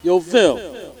Yo,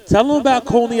 ViLL, tell them about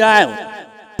Coney Island.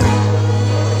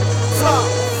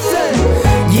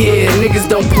 Yeah, niggas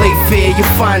don't play fair, you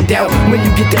find out when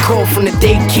you get the call from the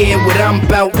daycare. What I'm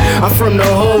about, I'm from the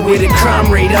hood where the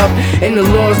crime rate up and the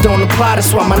laws don't apply,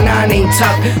 that's why my 9 ain't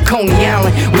top. Coney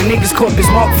Island, when niggas caught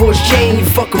Bismarck for his chain, you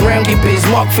fuck around, get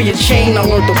Bismarck for your chain. I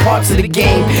learned the parts of the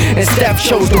game, and Steph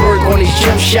chose to work on his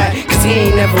jump shot, cause he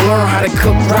ain't never learned how to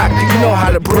cook rock. You know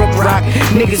how to brook rock,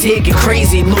 niggas here get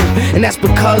crazy loot, and that's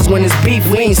because when it's beef,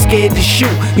 we ain't scared to shoot.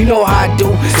 You know how I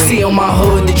do, see on my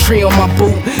hood, the tree on my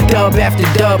boot, dub after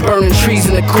dub, burning trees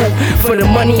in the coop. For the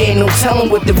money, ain't no telling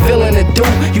what the villain to do.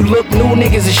 You look new,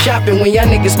 niggas is shopping when y'all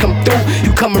niggas come through.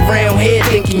 You come around here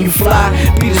thinking you fly,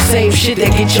 be the same shit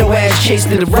that get your ass chased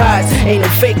to the rides. Ain't no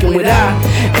faking with I,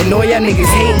 and all y'all niggas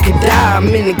hating could die.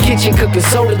 I'm in the kitchen cooking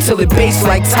soda till it base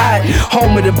like Tide.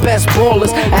 Home of the best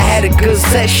ballers, I had a good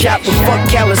set shot, but fuck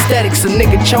calisthenics, a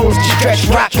nigga chose to stretch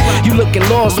rock. You looking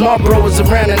lost, my bro is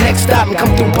around the next stop, and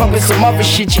come through pumping some other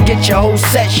shit, you get your whole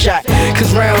set shot.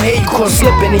 Cause round here you caught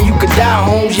slipping and you could die,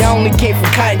 homes. Y'all only came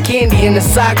from cotton candy and a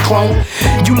cyclone.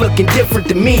 You looking different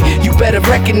than me, you better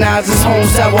recognize this home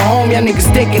sour home. Y'all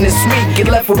niggas thinking it's sweet, get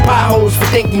left with potholes for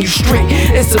thinking you street.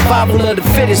 It's survival of the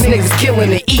fittest, niggas killing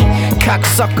to eat,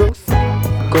 cocksucker.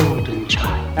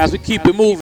 As we keep it moving.